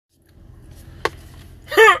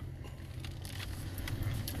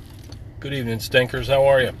Good evening, stinkers. How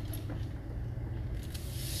are you?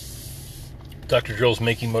 Dr. Drill's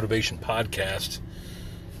Making Motivation podcast,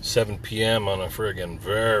 7 p.m. on a friggin'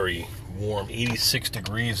 very warm, 86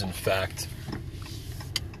 degrees, in fact,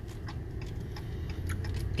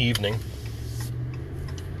 evening.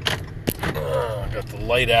 Got the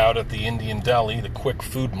light out at the Indian Deli, the quick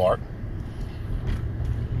food mart.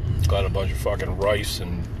 Got a bunch of fucking rice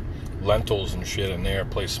and lentils and shit in there.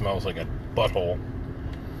 Place smells like a butthole.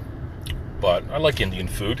 But I like Indian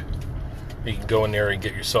food. You can go in there and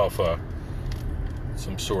get yourself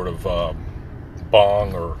some sort of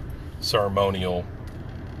bong or ceremonial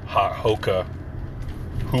hot hookah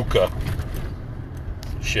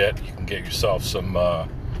shit. You can get yourself some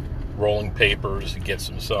rolling papers. You get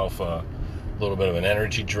yourself a little bit of an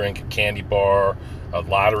energy drink, a candy bar,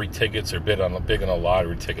 lottery tickets. They're big on a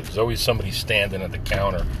lottery ticket. There's always somebody standing at the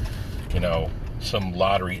counter, some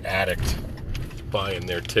lottery addict buying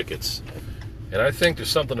their tickets. And I think there's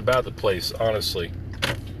something about the place, honestly.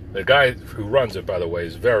 The guy who runs it, by the way,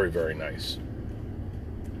 is very, very nice.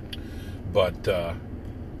 But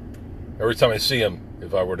every time I see him,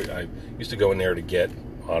 I used to go in there to get,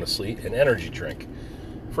 honestly, an energy drink.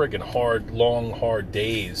 Friggin' long, hard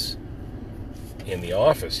days in the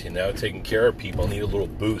office, taking care of people. Need a little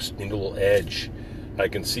boost, need a little edge. I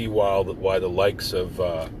can see why the likes of,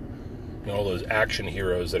 all those action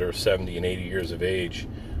heroes that are 70 and 80 years of age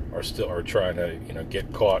are trying to,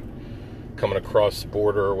 get caught coming across the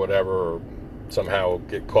border or whatever, or somehow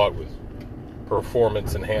get caught with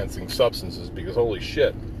performance-enhancing substances, because holy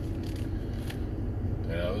shit,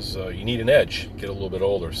 you need an edge, get a little bit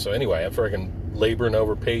older. So anyway, I'm freaking laboring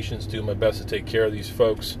over patience, doing my best to take care of these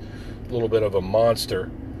folks. A little bit of a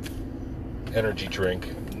monster energy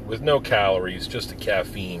drink with no calories, just the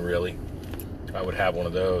caffeine, really. I would have one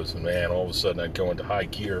of those, and man, all of a sudden I'd go into high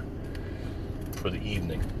gear for the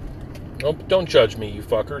evening. Don't judge me, you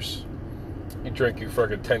fuckers. You drink your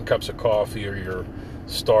fucking 10 cups of coffee or your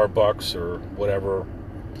Starbucks or whatever,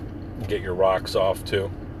 and get your rocks off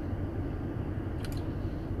too.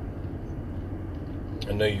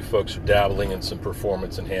 I know you folks are dabbling in some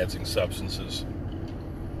performance-enhancing substances.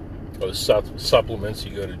 Those supplements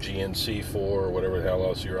you go to GNC for, or whatever the hell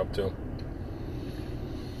else you're up to.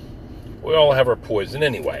 We all have our poison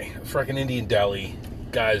anyway. Frickin' Indian Deli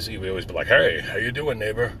guys, we always be like, "Hey, how you doing,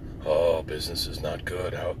 neighbor? Oh, business is not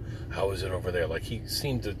good. How is it over there?" Like, he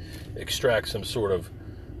seemed to extract some sort of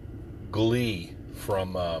glee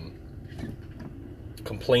from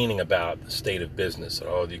complaining about the state of business.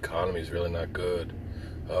 Oh, the economy is really not good.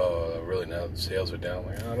 Oh, really, now the sales are down.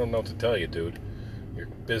 Like, I don't know what to tell you, dude. Your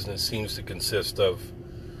business seems to consist of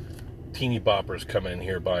teeny boppers coming in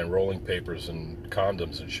here buying rolling papers and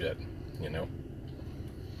condoms and shit,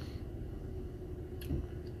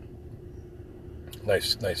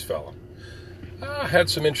 Nice fella. I had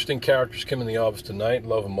some interesting characters come in the office tonight.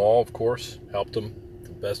 Love them all, of course. Helped them to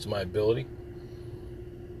the best of my ability.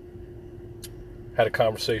 Had a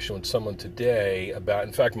conversation with someone today about,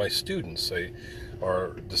 in fact, my students.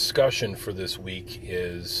 Our discussion for this week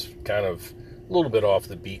is kind of a little bit off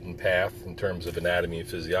the beaten path in terms of anatomy and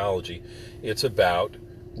physiology. It's about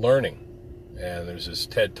learning. And there's this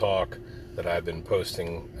TED Talk that I've been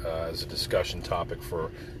posting as a discussion topic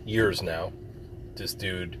for years now. This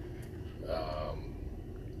dude, I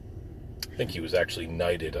think he was actually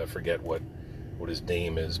knighted. I forget what his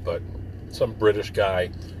name is, but some British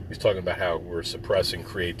guy. He's talking about how we're suppressing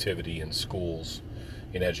creativity in schools,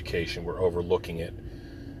 in education. We're overlooking it.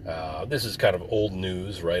 This is kind of old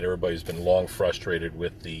news, right? Everybody's been long frustrated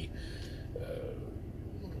with the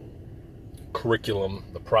curriculum,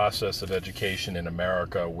 the process of education in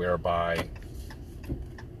America, whereby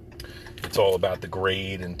it's all about the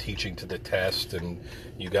grade and teaching to the test. And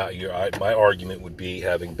my argument would be,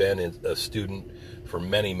 having been a student for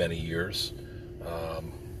many, many years,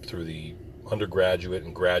 through the undergraduate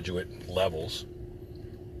and graduate levels,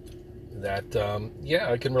 that,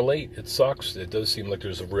 I can relate. It sucks. It does seem like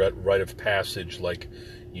there's a rite of passage, like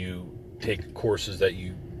you take courses that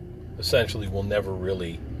you essentially will never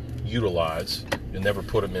really utilize. You'll never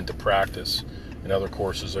put them into practice, and other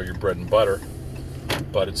courses are your bread and butter.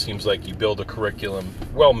 But it seems like you build a curriculum,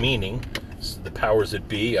 well-meaning, the powers that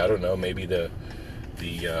be, I don't know, maybe the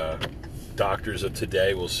doctors of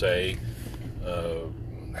today will say,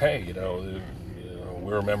 hey,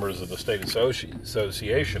 we're members of the state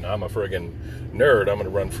association. I'm a friggin' nerd. I'm going to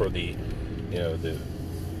run for the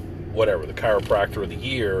chiropractor of the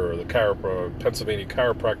year, or the Pennsylvania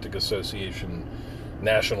Chiropractic Association,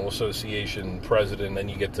 National Association president. Then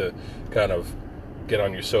you get to kind of get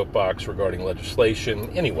on your soapbox regarding legislation.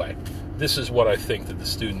 Anyway, this is what I think that the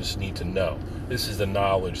students need to know. This is the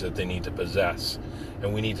knowledge that they need to possess.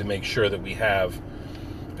 And we need to make sure that we have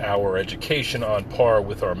our education on par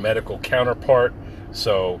with our medical counterpart.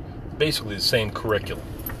 So basically the same curriculum.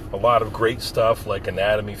 A lot of great stuff like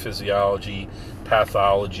anatomy, physiology,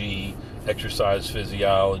 pathology, exercise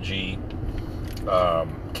physiology,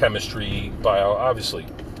 chemistry, bio, obviously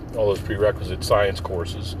all those prerequisite science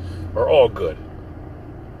courses are all good.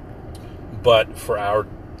 But for our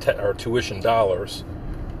tuition dollars,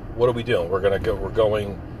 what are we doing? We're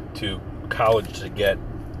going to college to get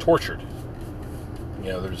tortured.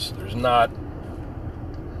 There's not.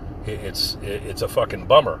 It's a fucking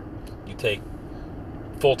bummer. You take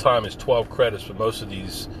full time is 12 credits, but most of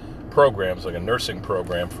these programs, like a nursing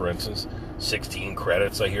program, for instance, 16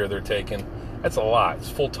 credits. I hear they're taking. That's a lot. It's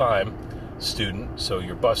full time student, so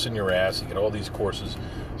you're busting your ass. You get all these courses.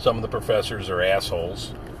 Some of the professors are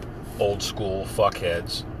assholes, old school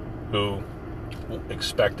fuckheads, who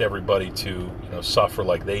expect everybody to suffer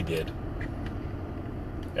like they did,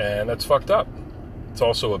 and that's fucked up. It's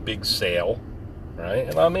also a big sale, right?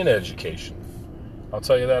 And I'm in education. I'll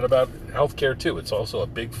tell you that about healthcare too. It's also a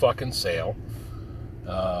big fucking sale.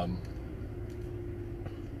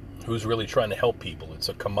 Who's really trying to help people? It's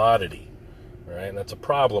a commodity, right? And that's a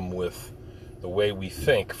problem with the way we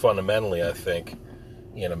think fundamentally. I think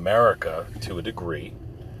in America, to a degree,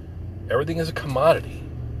 everything is a commodity.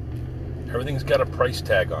 Everything's got a price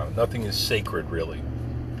tag on it. Nothing is sacred, really.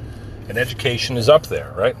 And education is up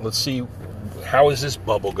there, right? Let's see, how is this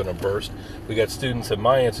bubble going to burst? We got students at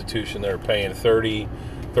my institution that are paying 30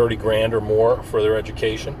 grand or more for their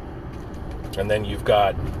education. And then you've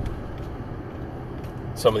got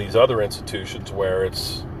some of these other institutions where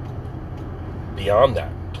it's beyond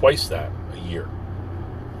that, twice that a year.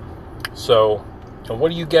 So, and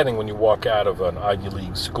what are you getting when you walk out of an Ivy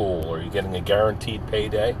League school? Are you getting a guaranteed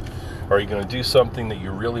payday? Are you going to do something that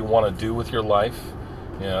you really want to do with your life?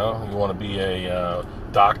 You want to be a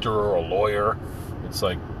doctor or a lawyer. It's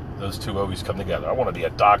like those two always come together. I want to be a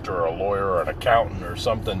doctor or a lawyer or an accountant or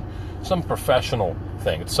something, some professional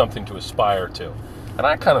thing. It's something to aspire to. And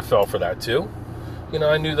I kind of fell for that too.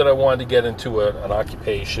 I knew that I wanted to get into an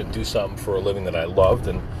occupation, do something for a living that I loved,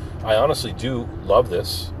 and I honestly do love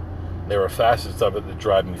this. There are facets of it that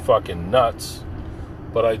drive me fucking nuts,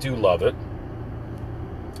 but I do love it,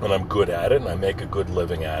 and I'm good at it, and I make a good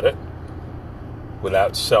living at it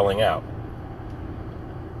without selling out,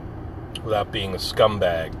 without being a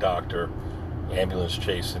scumbag doctor, ambulance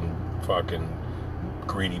chasing fucking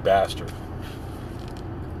greedy bastard.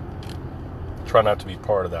 Try not to be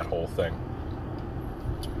part of that whole thing.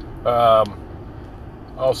 I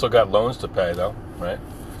also got loans to pay, though, right?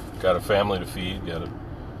 Got a family to feed,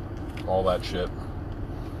 all that shit.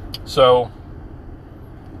 So,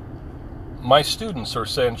 my students are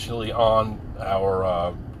essentially on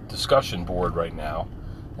our discussion board right now,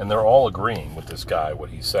 and they're all agreeing with this guy,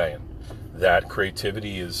 what he's saying, that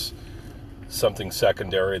creativity is something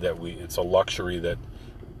secondary, it's a luxury that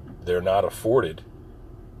they're not afforded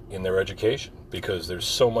in their education because there's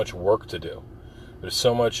so much work to do. There's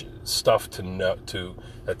so much stuff to know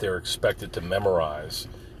that they're expected to memorize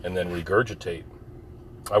and then regurgitate.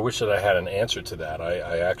 I wish that I had an answer to that.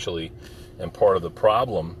 I actually am part of the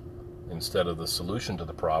problem instead of the solution to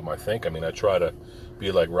the problem, I think. I try to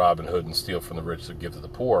be like Robin Hood and steal from the rich to give to the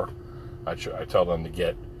poor. I tell them to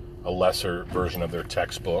get a lesser version of their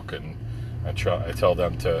textbook, and I tell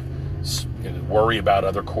them to worry about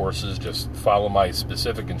other courses, just follow my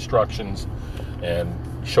specific instructions and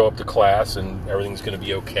show up to class and everything's going to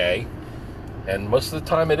be okay. And most of the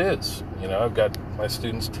time it is. I've got my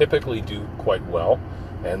students typically do quite well,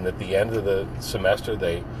 and at the end of the semester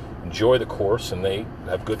they enjoy the course and they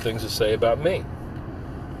have good things to say about me.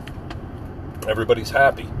 Everybody's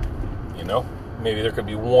happy, Maybe there could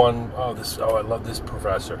be one, I love this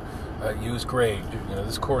professor. He was great.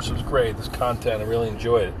 This course was great. This content, I really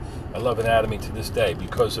enjoyed it. I love anatomy to this day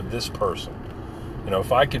because of this person.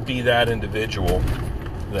 If I could be that individual,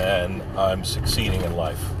 then I'm succeeding in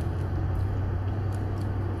life.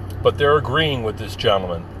 But they're agreeing with this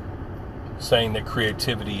gentleman, saying that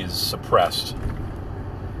creativity is suppressed.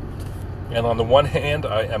 And on the one hand,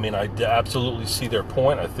 I absolutely see their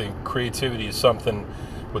point. I think creativity is something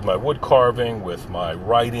with my wood carving, with my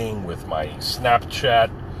writing, with my Snapchat,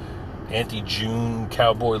 anti-June,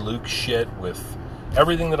 Cowboy Luke shit, with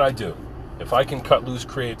everything that I do. If I can cut loose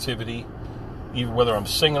creativity, even whether I'm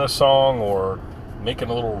singing a song or making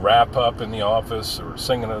a little wrap up in the office or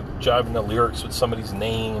jiving the lyrics with somebody's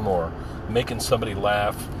name or making somebody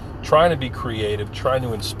laugh, trying to be creative, trying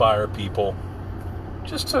to inspire people,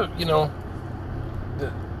 just to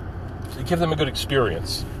give them a good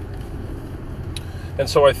experience. And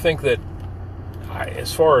so I think that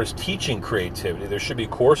as far as teaching creativity, there should be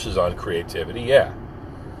courses on creativity. Yeah,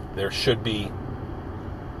 there should be.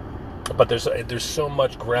 But there's so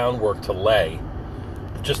much groundwork to lay.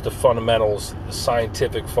 Just the fundamentals, the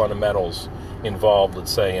scientific fundamentals involved,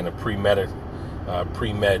 let's say, in a pre-med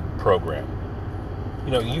program.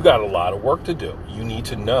 You know, you got a lot of work to do. You need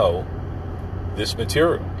to know this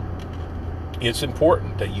material. It's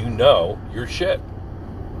important that you know your shit.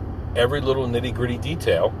 Every little nitty-gritty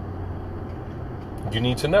detail you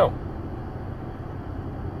need to know.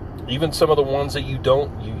 Even some of the ones that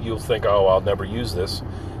you'll think, oh, I'll never use this.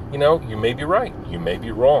 You know, you may be right. You may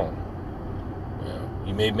be wrong.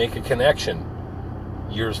 You may make a connection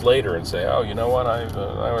years later and say, oh, you know what,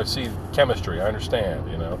 I see chemistry, I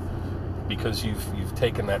understand, you know, because you've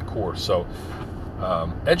taken that course. So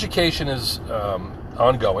education is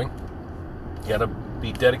ongoing. You got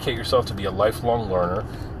to dedicate yourself to be a lifelong learner,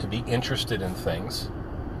 to be interested in things.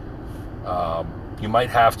 You might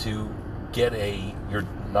have to get your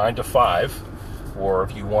 9 to 5, or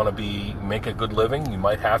if you want to make a good living, you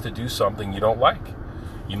might have to do something you don't like.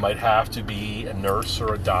 You might have to be a nurse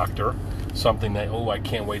or a doctor, something that, oh, I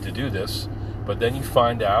can't wait to do this, but then you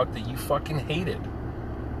find out that you fucking hate it.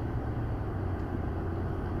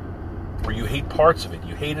 Or you hate parts of it.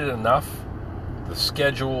 You hate it enough, the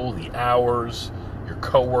schedule, the hours, your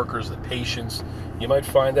coworkers, the patients. You might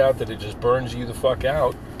find out that it just burns you the fuck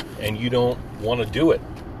out and you don't want to do it.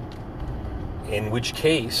 In which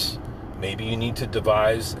case, maybe you need to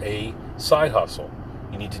devise a side hustle.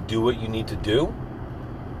 You need to do what you need to do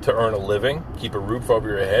to earn a living, keep a roof over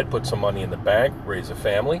your head, put some money in the bank, raise a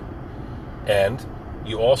family, and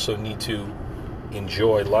you also need to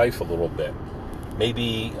enjoy life a little bit.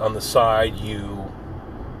 Maybe on the side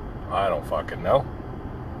I don't fucking know,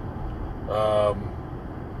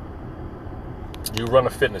 you run a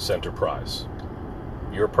fitness enterprise.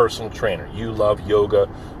 You're a personal trainer. You love yoga.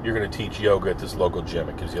 You're going to teach yoga at this local gym.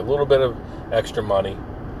 It gives you a little bit of extra money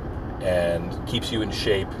and keeps you in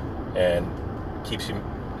shape and keeps you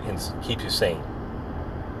sane.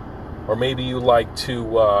 Or maybe you like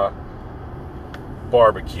to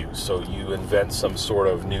barbecue, so you invent some sort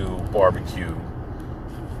of new barbecue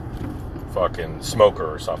fucking smoker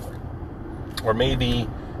or something. Or maybe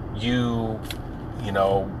you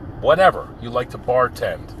know, whatever. You like to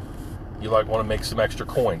bartend. You want to make some extra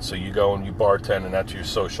coins, so you go and you bartend, and that's your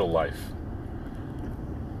social life.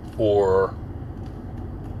 Or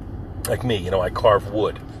like me, you know, I carve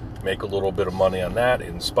wood, make a little bit of money on that. It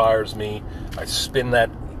inspires me. I spin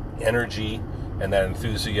that energy and that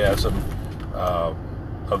enthusiasm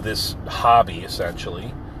of this hobby,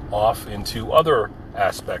 essentially, off into other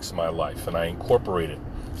aspects of my life, and I incorporate it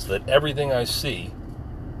so that everything I see,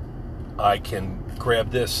 I can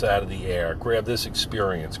grab this out of the air, grab this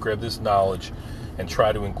experience, grab this knowledge, and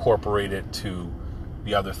try to incorporate it to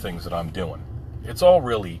the other things that I'm doing. It's all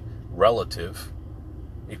really relative.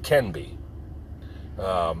 It can be.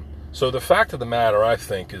 So the fact of the matter, I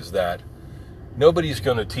think, is that nobody's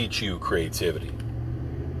going to teach you creativity.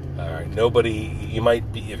 All right, you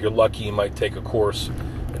might be, if you're lucky, you might take a course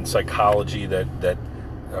in psychology that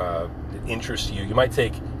interests you. You might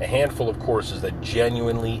take a handful of courses that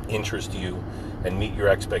genuinely interest you and meet your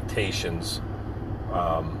expectations,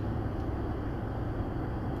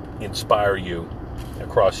 inspire you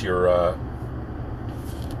across your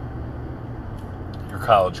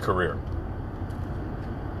college career.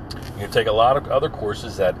 You can take a lot of other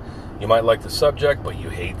courses that you might like the subject, but you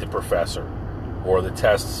hate the professor, or the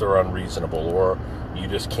tests are unreasonable, or you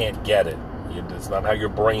just can't get it. It's not how your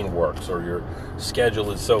brain works, or your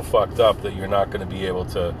schedule is so fucked up that you're not going to be able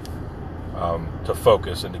to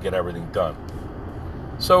focus and to get everything done.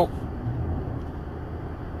 So,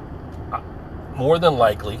 more than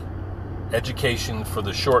likely, education for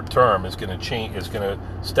the short term is going to change. Is going to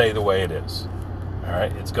stay the way it is. All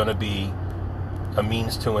right, it's going to be a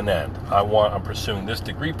means to an end. I'm pursuing this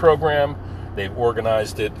degree program. They've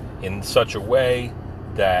organized it in such a way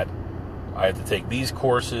that I have to take these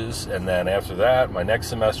courses, and then after that, my next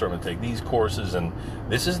semester, I'm going to take these courses, and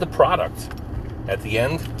this is the product. At the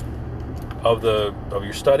end of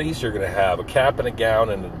your studies, you're going to have a cap and a gown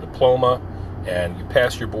and a diploma, and you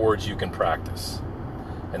pass your boards, you can practice.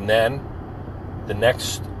 And then the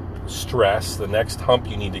next stress, the next hump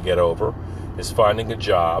you need to get over is finding a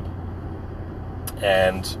job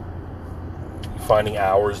and finding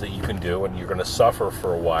hours that you can do, and you're going to suffer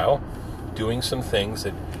for a while doing some things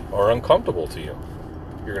that are uncomfortable to you.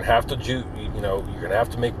 You're going to have to you're going to have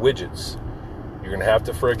to make widgets. You're going to have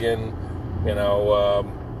to friggin',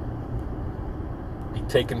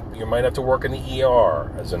 you might have to work in the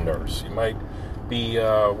ER as a nurse. You might be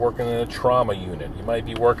working in a trauma unit. You might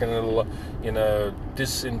be working in a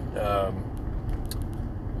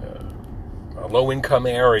low-income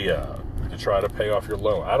area to try to pay off your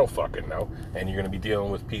loan. I don't fucking know. And you're going to be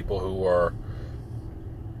dealing with people who are,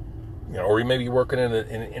 or you may be working in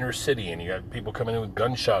an inner city and you got people coming in with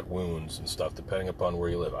gunshot wounds and stuff, depending upon where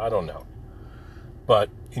you live. I don't know. But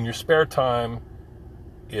in your spare time,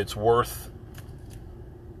 it's worth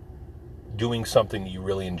doing something that you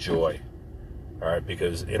really enjoy. All right,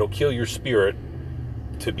 because it'll kill your spirit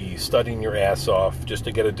to be studying your ass off just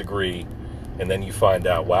to get a degree, and then you find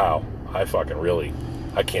out, wow, I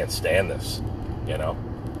can't stand this.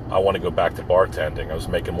 I want to go back to bartending. I was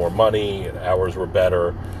making more money, and hours were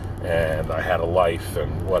better, and I had a life,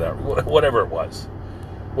 and whatever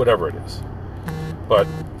it is. But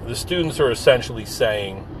the students are essentially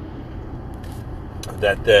saying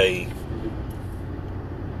that they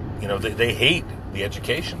hate the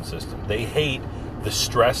education system. They hate the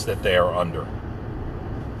stress that they are under.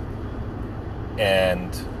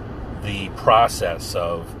 And the process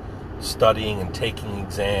of studying and taking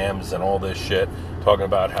exams and all this shit, talking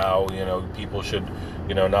about how, people should,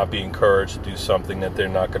 not be encouraged to do something that they're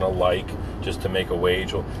not going to like just to make a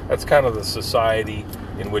wage. Well, that's kind of the society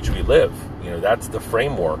in which we live. That's the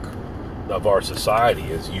framework of our society,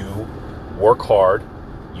 is you work hard,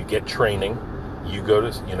 you get training, you go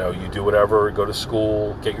to, you do whatever, go to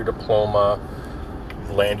school, get your diploma,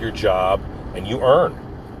 land your job, and you earn.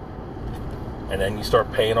 And then you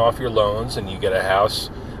start paying off your loans, and you get a house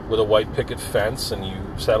with a white picket fence, and you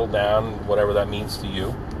settle down, whatever that means to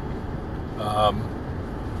you.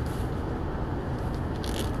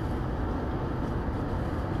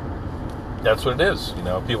 That's what it is.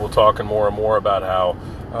 People talking more and more about how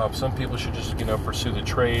some people should just, pursue the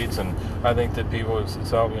trades, and I think that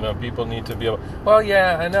people need to be able. Well,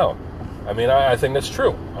 yeah, I know. I mean, I think that's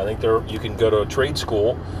true. I think you can go to a trade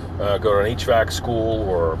school, go to an HVAC school,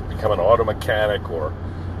 or become an auto mechanic, or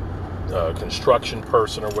a construction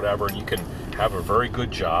person, or whatever, and you can have a very good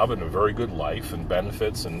job and a very good life and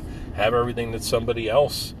benefits, and have everything that somebody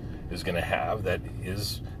else is going to have that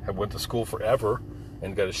went to school forever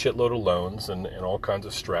and got a shitload of loans and all kinds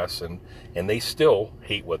of stress, and they still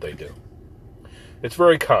hate what they do. It's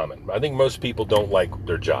very common. I think most people don't like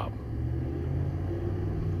their job.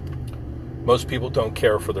 Most people don't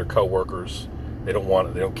care for their coworkers. They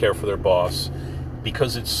don't care for their boss,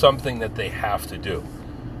 because it's something that they have to do.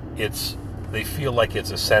 They feel like it's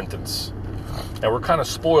a sentence. And we're kind of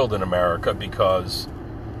spoiled in America, because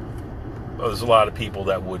there's a lot of people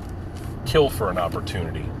that would kill for an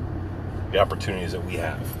opportunity, the opportunities that we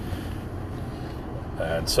have.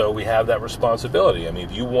 And so we have that responsibility. I mean,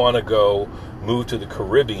 if you want to go move to the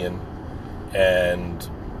Caribbean and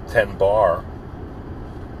tend bar,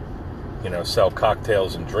 sell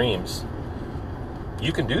cocktails and dreams,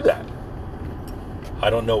 you can do that. I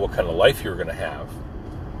don't know what kind of life you're going to have.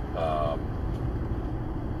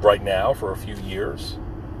 Right now, for a few years,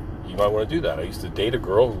 you might want to do that. I used to date a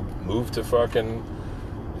girl who moved to fucking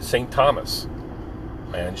St. Thomas,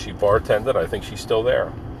 and she bartended. I think she's still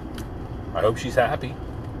there. I hope she's happy.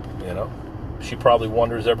 She probably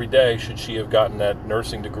wonders every day, should she have gotten that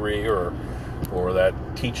nursing degree or that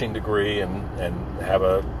teaching degree and have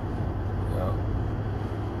a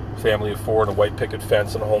family of four and a white picket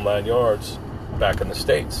fence and a whole 9 yards back in the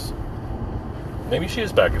States. Maybe she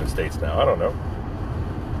is back in the States now. I don't know.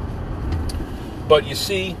 But you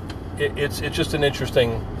see, it's just an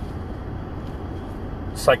interesting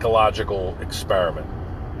psychological experiment,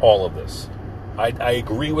 all of this. I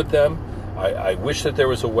agree with them. I wish that there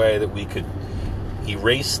was a way that we could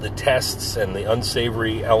erase the tests and the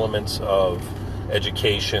unsavory elements of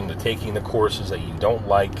education, the taking the courses that you don't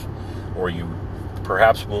like or you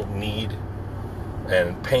perhaps won't need,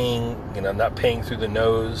 and paying, not paying through the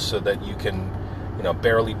nose so that you can,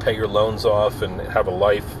 barely pay your loans off and have a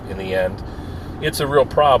life in the end. It's a real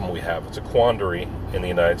problem we have. It's a quandary in the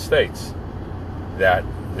United States that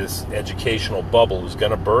this educational bubble is going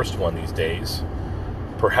to burst one of these days.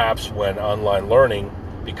 Perhaps when online learning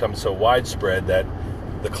becomes so widespread that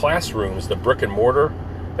the classrooms, the brick and mortar,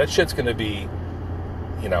 that shit's going to be,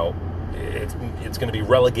 it's going to be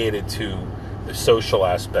relegated to the social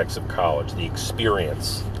aspects of college, the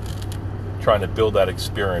experience, trying to build that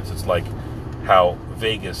experience. It's like how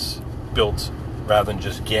Vegas built, rather than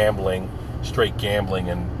just gambling, straight gambling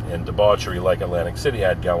and debauchery like Atlantic City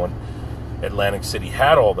had going. Atlantic City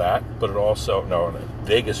had all that, but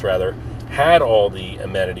Vegas rather, had all the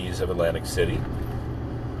amenities of Atlantic City,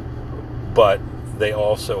 but they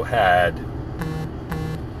also had,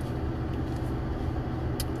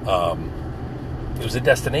 it was a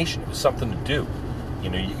destination, it was something to do. You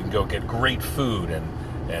can go get great food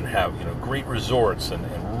and have, great resorts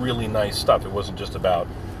and really nice stuff. It wasn't just about,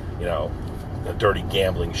 a dirty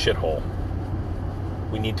gambling shithole.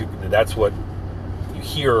 That's what you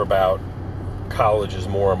hear about colleges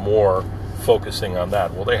more and more, focusing on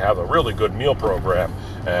that. Well, they have a really good meal program,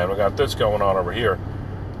 and we got this going on over here.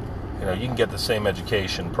 You can get the same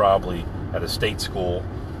education probably at a state school,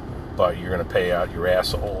 but you're going to pay out your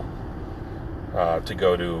asshole to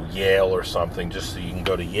go to Yale or something, just so you can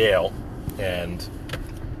go to Yale, and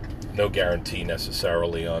no guarantee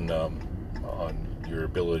necessarily on your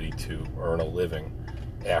ability to earn a living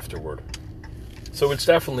afterward. So it's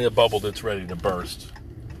definitely a bubble that's ready to burst,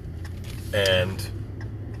 and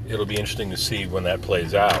it'll be interesting to see when that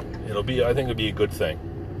plays out. I think it'll be a good thing.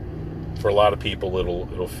 For a lot of people,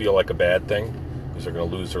 it'll feel like a bad thing because they're going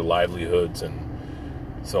to lose their livelihoods and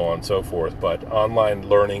so on and so forth. But online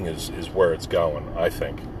learning is where it's going, I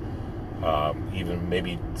think. Even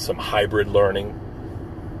maybe some hybrid learning.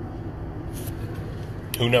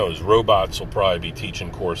 Who knows? Robots will probably be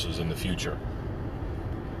teaching courses in the future.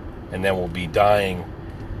 And then we'll be dying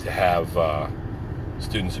to have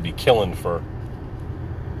students will be killing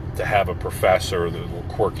to have a professor, the little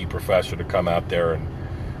quirky professor, to come out there and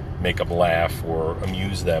make them laugh or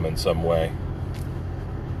amuse them in some way.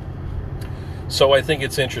 So I think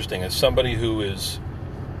it's interesting. As somebody who is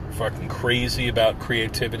fucking crazy about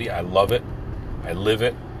creativity, I love it. I live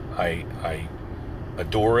it. I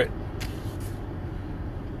adore it.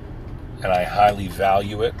 And I highly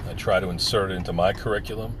value it. I try to insert it into my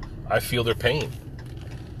curriculum. I feel their pain.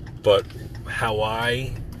 But how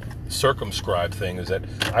I circumscribe things is that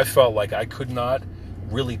I felt like I could not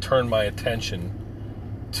really turn my attention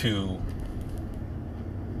to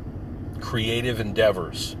creative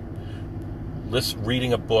endeavors.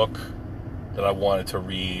 Reading a book that I wanted to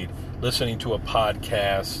read, listening to a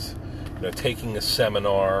podcast, taking a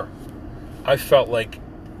seminar. I felt like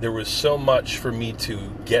there was so much for me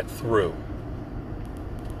to get through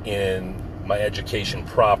in my education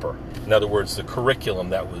proper. In other words, the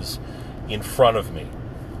curriculum that was in front of me.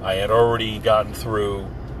 I had already gotten through,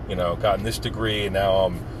 gotten this degree, and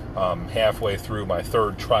now I'm halfway through my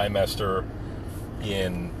third trimester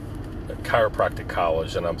in chiropractic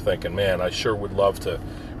college, and I'm thinking, man, I sure would love to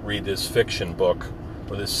read this fiction book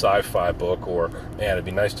or this sci-fi book, or, man, it'd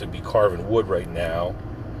be nice to be carving wood right now.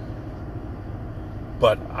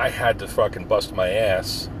 But I had to fucking bust my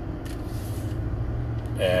ass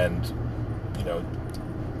and,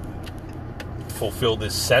 fulfill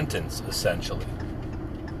this sentence, essentially.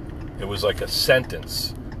 It was like a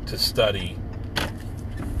sentence to study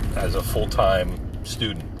as a full-time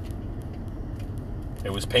student.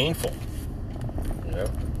 It was painful,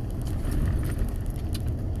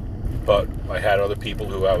 But I had other people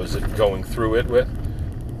who I was going through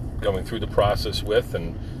the process with,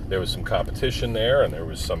 and there was some competition there, and there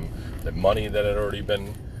was the money that had already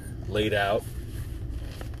been laid out.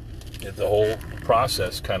 The whole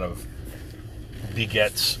process kind of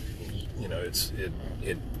begets,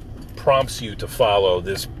 it prompts you to follow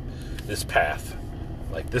this path.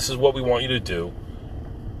 Like, this is what we want you to do.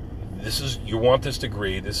 You want this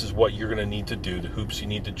degree. This is what you're going to need to do. The hoops you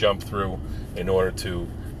need to jump through in order to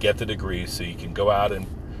get the degree, so you can go out and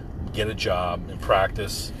get a job and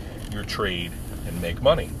practice your trade and make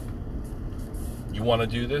money. You want to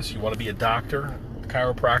do this? You want to be a doctor,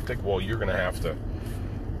 chiropractic? Well, you're going to have to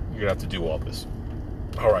do all this.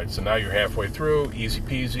 All right, so now you're halfway through, easy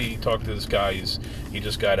peasy. Talk to this guy. He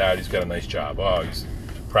just got out. He's got a nice job. Oh, he's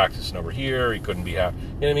practicing over here. He couldn't be happy. You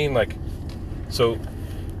know what I mean? Like, so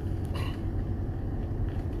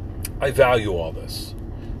I value all this,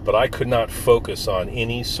 but I could not focus on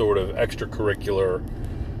any sort of extracurricular.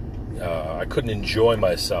 I couldn't enjoy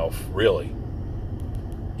myself really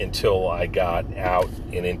until I got out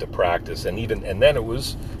and into practice, and then it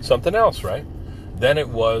was something else, right? Then it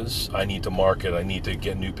was, I need to market, I need to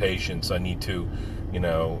get new patients, I need to,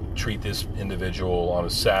 treat this individual on a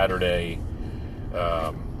Saturday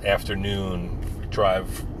afternoon, drive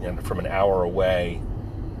from an hour away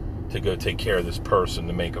to go take care of this person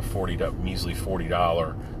to make a measly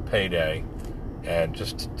 $40 payday, and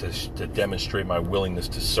just to demonstrate my willingness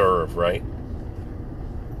to serve, right?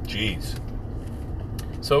 Jeez.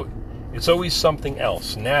 So it's always something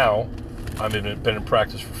else. Now, I've been in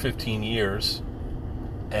practice for 15 years,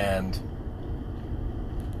 and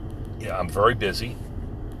I'm very busy.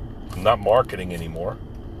 I'm not marketing anymore.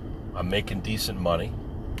 I'm making decent money.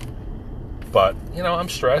 But, I'm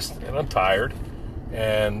stressed and I'm tired,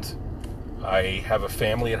 and I have a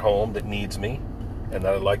family at home that needs me and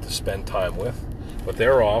that I'd like to spend time with. But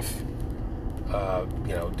they're off,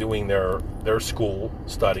 doing their school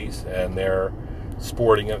studies and their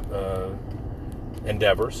sporting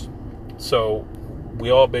endeavors. So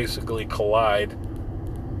we all basically collide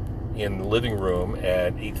in the living room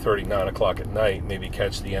at 8:30, 9 o'clock at night, maybe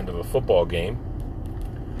catch the end of a football game.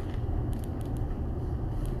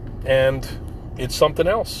 And it's something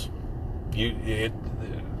else. The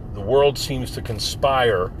world seems to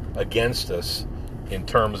conspire against us in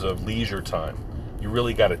terms of leisure time. You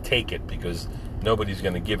really got to take it because nobody's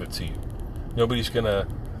going to give it to you. Nobody's going to,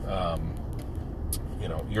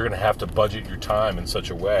 you're going to have to budget your time in such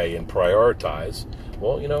a way and prioritize.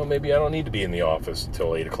 Well, maybe I don't need to be in the office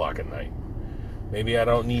until 8 o'clock at night. Maybe I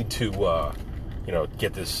don't need to,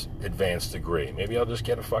 get this advanced degree. Maybe I'll just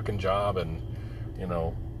get a fucking job and,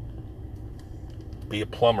 be a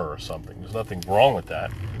plumber or something. There's nothing wrong with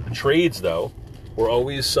that. The trades, though, were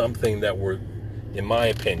always something that were, in my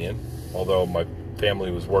opinion, although my family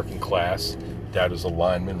was working class, dad was a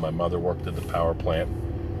lineman, my mother worked at the power plant.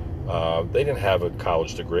 They didn't have a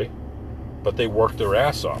college degree, but they worked their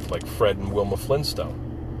ass off, like Fred and Wilma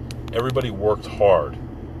Flintstone. Everybody worked hard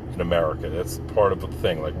in America. That's part of the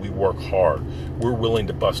thing. Like, we work hard. We're willing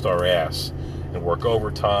to bust our ass and work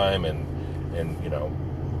overtime and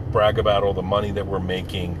brag about all the money that we're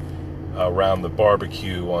making around the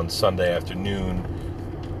barbecue on Sunday afternoon,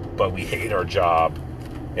 but we hate our job,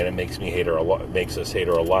 and it makes us hate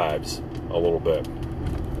our lives a little bit.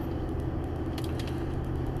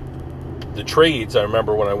 The trades, I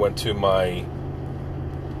remember when I went to my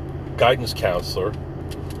guidance counselor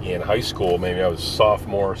in high school, maybe I was a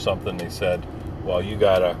sophomore or something, they said, well, you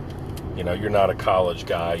gotta, you're not a college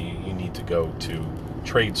guy, you need to go to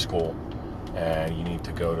trade school, and you need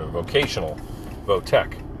to go to vocational,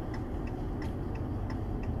 Votech.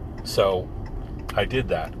 So I did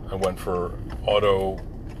that. I went for auto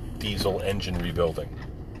diesel engine rebuilding,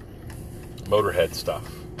 motorhead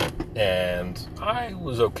stuff. And I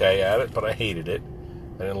was okay at it, but I hated it.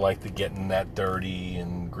 I didn't like the getting that dirty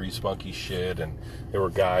and grease monkey shit. And there were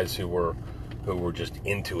guys who were just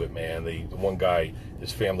into it, man. The one guy,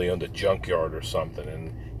 his family owned a junkyard or something,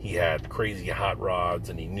 and he had crazy hot rods,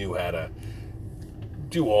 and he knew how to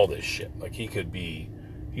do all this shit. Like,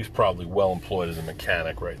 he's probably well employed as a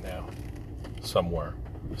mechanic right now, somewhere,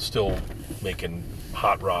 still making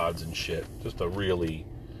hot rods and shit. Just a really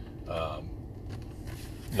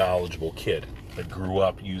knowledgeable kid that grew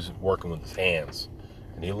up working with his hands,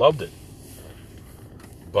 and he loved it.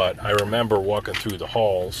 But I remember walking through the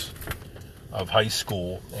halls of high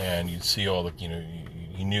school, and you'd see all the,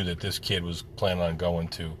 you knew that this kid was planning on going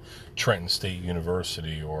to Trenton State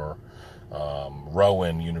University or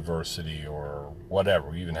Rowan University or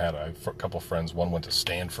whatever. We even had a couple of friends. One went to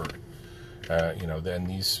Stanford. Then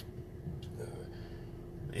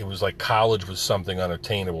it was like college was something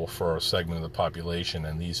unattainable for a segment of the population,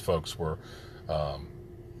 and these folks were,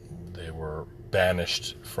 they were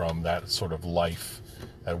banished from that sort of life,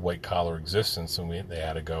 that white-collar existence, and they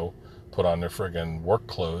had to go put on their friggin' work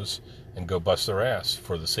clothes and go bust their ass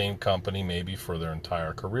for the same company, maybe for their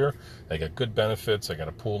entire career. They got good benefits. They got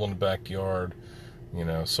a pool in the backyard.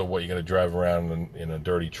 So what, you got to drive around in a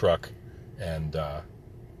dirty truck and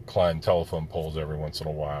climb telephone poles every once in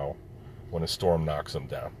a while when a storm knocks them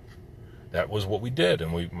down. That was what we did,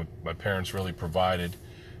 and my parents really provided.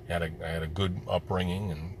 I had a good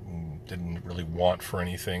upbringing and didn't really want for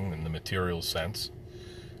anything in the material sense.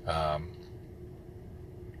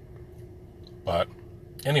 But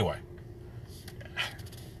anyway,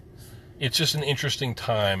 it's just an interesting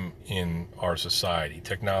time in our society.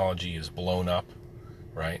 Technology is blown up,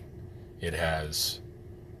 right? It has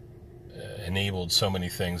enabled so many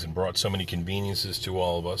things and brought so many conveniences to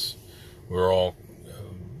all of us. We're all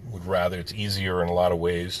would rather, it's easier in a lot of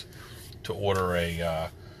ways to order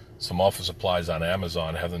some office supplies on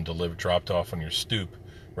Amazon, have them dropped off on your stoop,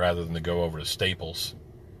 rather than to go over to Staples,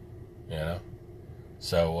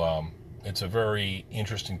 So it's a very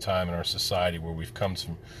interesting time in our society where we've come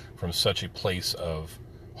from such a place of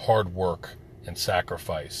hard work and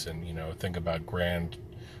sacrifice. And, think about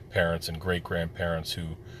grandparents and great-grandparents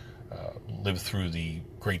who lived through the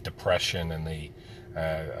Great Depression, and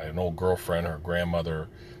an old girlfriend, her grandmother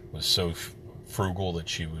was so frugal that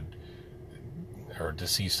her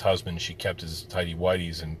deceased husband, she kept his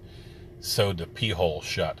tighty-whities and sewed the pee hole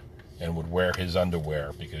shut and would wear his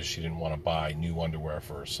underwear because she didn't want to buy new underwear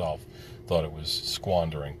for herself. Thought it was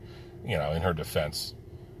squandering. In her defense,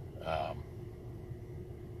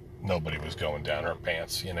 nobody was going down her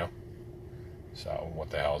pants, So what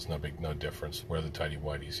the hell is no difference. Wear the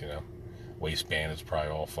tighty-whities, Waistband is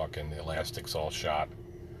probably all fucking, the elastic's all shot.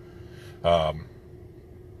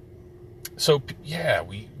 So, yeah,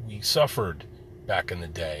 we suffered back in the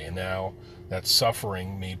day, and now that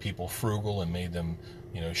suffering made people frugal and made them,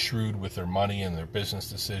 shrewd with their money and their business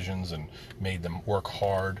decisions and made them work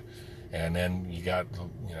hard. And then we've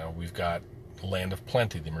got the land of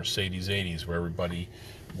plenty, the Mercedes 80s, where everybody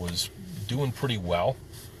was doing pretty well.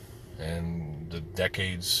 And the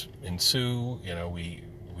decades ensue,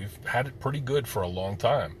 we've had it pretty good for a long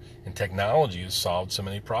time. And technology has solved so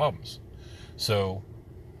many problems. So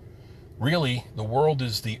really, the world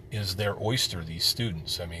is their oyster, these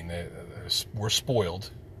students. I mean, we're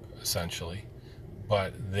spoiled, essentially.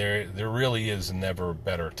 But there really was never a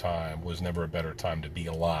better time to be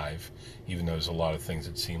alive, even though there's a lot of things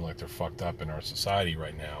that seem like they're fucked up in our society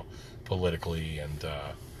right now, politically and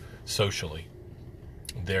socially.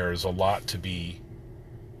 There's a lot to be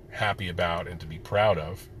happy about and to be proud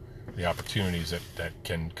of, the opportunities that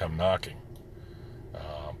can come knocking.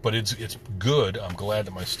 But it's good. I'm glad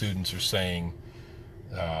that my students are saying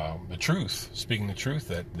the truth, speaking the truth,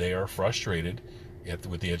 that they are frustrated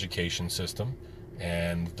with the education system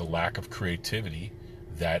and the lack of creativity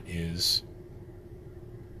that is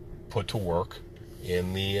put to work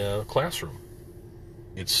in the classroom.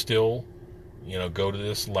 It's still, go to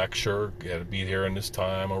this lecture, got to be here in this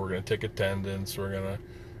time, or we're going to take attendance, I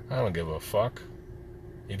don't give a fuck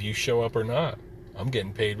if you show up or not. I'm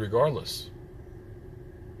getting paid regardless.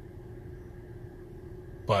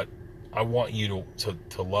 But I want you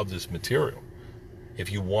to love this material.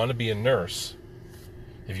 If you want to be a nurse,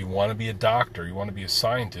 if you want to be a doctor, you want to be a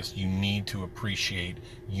scientist, you need to appreciate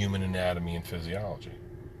human anatomy and physiology.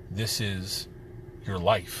 This is your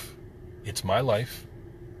life. It's my life.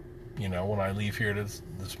 When I leave here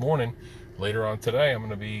this morning, later on today, I'm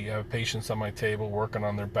going to have patients on my table working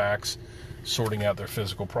on their backs, sorting out their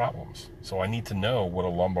physical problems. So I need to know what a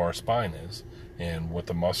lumbar spine is and what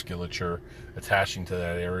the musculature attaching to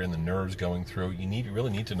that area and the nerves going through. You really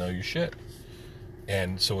need to know your shit.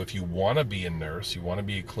 And so if you want to be a nurse, you want to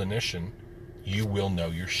be a clinician, you will know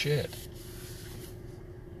your shit.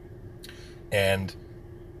 And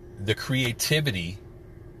the creativity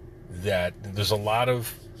that there's a lot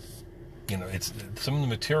of, some of the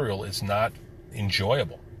material is not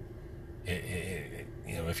enjoyable.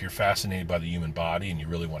 If you're fascinated by the human body and you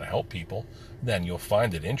really want to help people, then you'll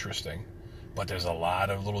find it interesting. But there's a lot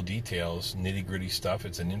of little details, nitty-gritty stuff.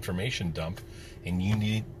 It's an information dump, and you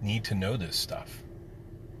need to know this stuff.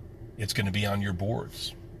 It's going to be on your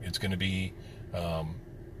boards. It's going to be,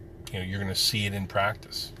 you're going to see it in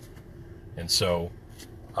practice. And so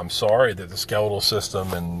I'm sorry that the skeletal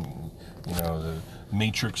system and, the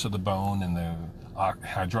matrix of the bone and the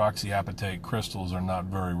hydroxyapatite crystals are not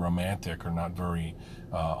very romantic or not very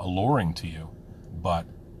alluring to you. But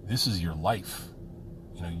this is your life.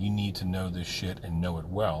 You need to know this shit and know it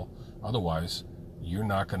well. Otherwise, you're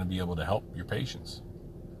not going to be able to help your patients.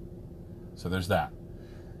 So there's that.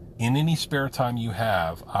 In any spare time you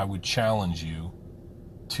have, I would challenge you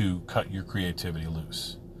to cut your creativity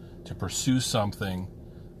loose, to pursue something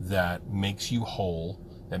that makes you whole,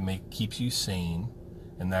 that keeps you sane,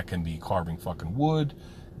 and that can be carving fucking wood,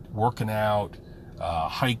 working out,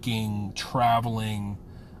 hiking, traveling,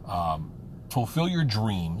 fulfill your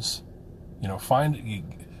dreams.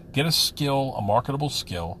 Get a skill, a marketable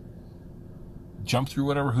skill, jump through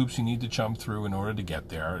whatever hoops you need to jump through in order to get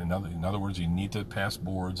there. In other words, you need to pass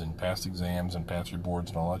boards and pass exams and pass your boards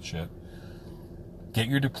and all that shit. Get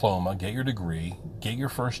your diploma, get your degree, get your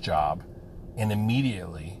first job, and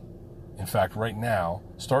immediately, in fact, right now,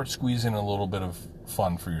 start squeezing a little bit of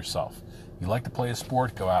fun for yourself. If you like to play a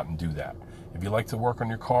sport, go out and do that. If you like to work on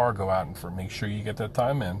your car, go out and make sure you get that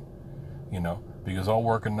time in, because all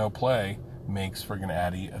work and no play makes friggin'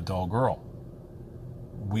 Addie a dull girl.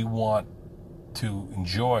 We want to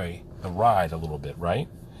enjoy the ride a little bit, right?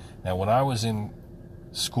 Now, when I was in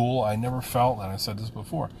school, I never felt, and I said this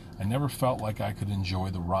before, I never felt like I could enjoy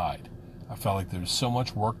the ride. I felt like there's so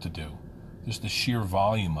much work to do. Just the sheer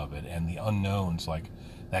volume of it and the unknowns, like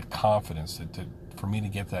that confidence, for me to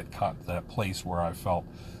get that place where I felt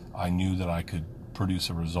I knew that I could produce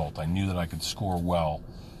a result. I knew that I could score well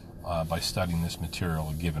by studying this material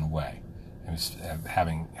a given way. And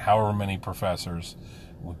having however many professors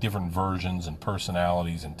with different versions and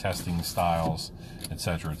personalities and testing styles,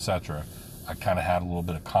 etc., etc., I kind of had a little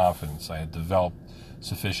bit of confidence. I had developed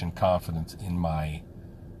sufficient confidence in my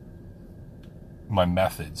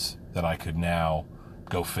methods that I could now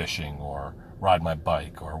go fishing or ride my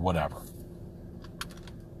bike or whatever.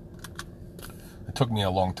 It took me a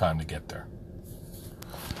long time to get there.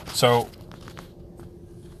 So,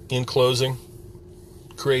 in closing,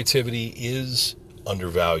 creativity is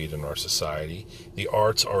undervalued in our society. The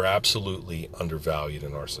arts are absolutely undervalued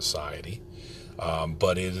in our society,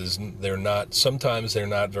 but sometimes they're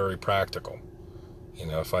not very practical.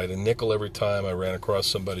 If I had a nickel every time I ran across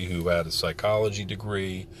somebody who had a psychology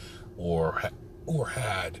degree or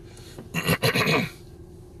had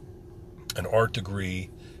an art degree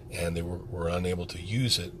and they were unable to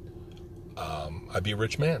use it, I'd be a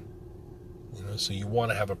rich man. So you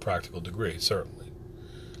want to have a practical degree, certainly.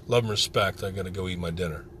 Love and respect. I got to go eat my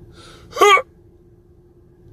dinner.